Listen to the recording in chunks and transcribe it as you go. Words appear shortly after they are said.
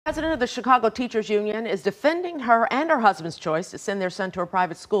President of the Chicago Teachers Union is defending her and her husband's choice to send their son to a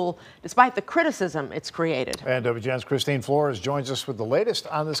private school despite the criticism it's created. And WGN's Christine Flores joins us with the latest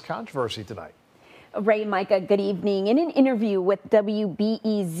on this controversy tonight. Ray and Micah, good evening. In an interview with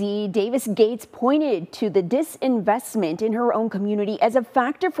WBEZ, Davis Gates pointed to the disinvestment in her own community as a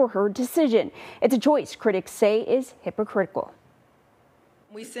factor for her decision. It's a choice critics say is hypocritical.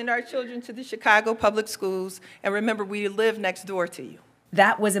 We send our children to the Chicago public schools, and remember, we live next door to you.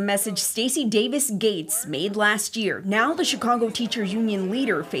 That was a message Stacey Davis Gates made last year. Now the Chicago Teachers Union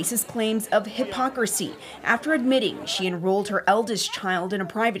leader faces claims of hypocrisy after admitting she enrolled her eldest child in a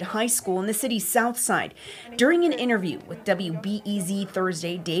private high school in the city's south side. During an interview with WBEZ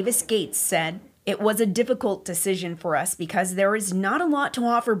Thursday, Davis Gates said, "It was a difficult decision for us because there is not a lot to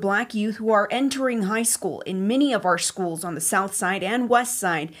offer Black youth who are entering high school. In many of our schools on the south side and west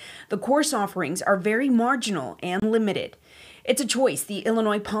side, the course offerings are very marginal and limited." It's a choice the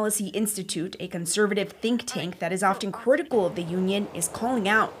Illinois Policy Institute, a conservative think tank that is often critical of the union, is calling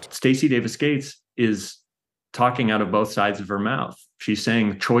out. Stacey Davis Gates is talking out of both sides of her mouth. She's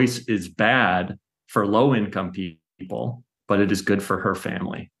saying choice is bad for low-income people, but it is good for her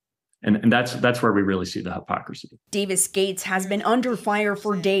family. And that's where we really see the hypocrisy. Davis Gates has been under fire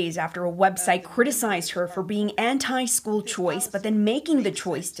for days after a website criticized her for being anti-school choice, but then making the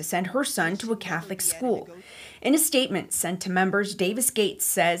choice to send her son to a Catholic school. In a statement sent to members, Davis Gates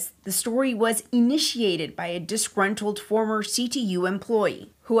says the story was initiated by a disgruntled former CTU employee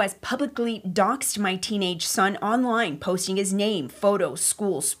who has publicly doxed my teenage son online, posting his name, photos,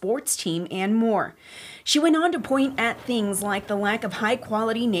 school, sports team, and more. She went on to point at things like the lack of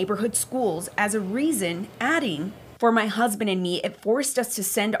high-quality neighborhood schools as a reason, adding, "For my husband and me, it forced us to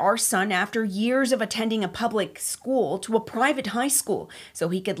send our son after years of attending a public school to a private high school so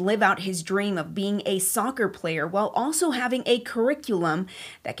he could live out his dream of being a soccer player while also having a curriculum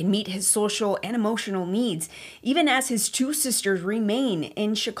that can meet his social and emotional needs, even as his two sisters remain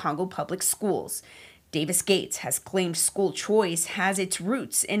in Chicago public schools." Davis Gates has claimed school choice has its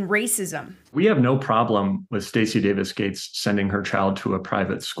roots in racism. We have no problem with Stacey Davis Gates sending her child to a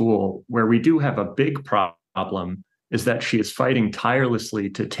private school. Where we do have a big problem is that she is fighting tirelessly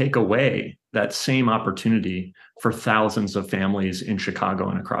to take away that same opportunity for thousands of families in Chicago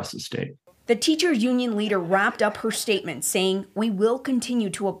and across the state. The teachers union leader wrapped up her statement saying, "We will continue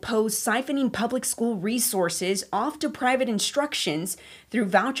to oppose siphoning public school resources off to private instructions through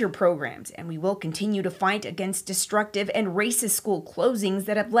voucher programs, and we will continue to fight against destructive and racist school closings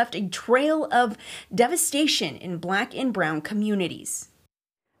that have left a trail of devastation in Black and brown communities."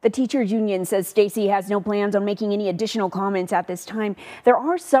 The teachers union says Stacey has no plans on making any additional comments at this time. There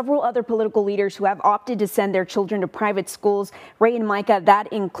are several other political leaders who have opted to send their children to private schools. Ray and Micah,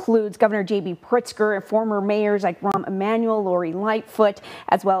 that includes Governor J.B. Pritzker and former mayors like Rahm Emanuel, Lori Lightfoot,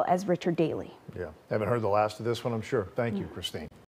 as well as Richard Daley. Yeah, haven't heard the last of this one, I'm sure. Thank you, Christine.